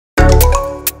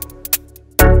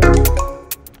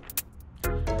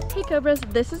Hey Cobras,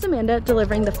 this is Amanda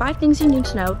delivering the 5 things you need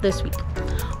to know this week.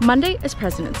 Monday is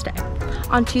President's Day.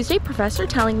 On Tuesday, Professor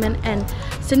Tellingman and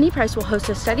Sydney Price will host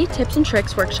a Study Tips and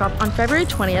Tricks workshop on February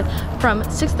 20th from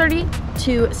 6:30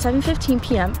 to 7:15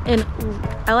 p.m. in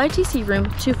LITC room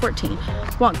 214.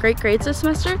 Want great grades this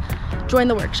semester? Join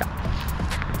the workshop.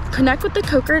 Connect with the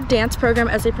Coker Dance Program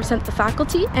as they present the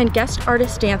faculty and guest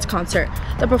artist dance concert.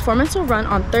 The performance will run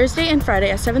on Thursday and Friday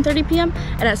at 7:30 p.m.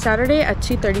 and at Saturday at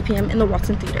 2:30 p.m. in the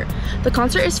Watson Theater. The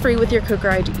concert is free with your Coker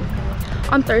ID.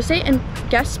 On Thursday, and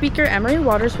guest speaker Emery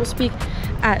Waters will speak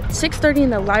at 6:30 in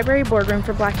the library boardroom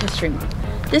for Black History Month.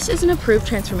 This is an approved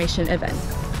transformation event.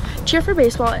 Cheer for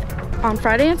baseball on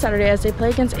Friday and Saturday as they play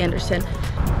against Anderson.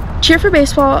 Cheer for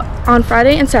baseball on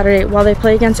Friday and Saturday while they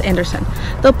play against Anderson.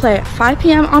 They'll play at 5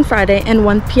 p.m. on Friday and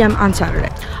 1 p.m. on Saturday.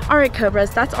 Alright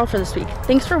Cobras, that's all for this week.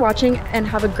 Thanks for watching and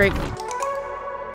have a great week.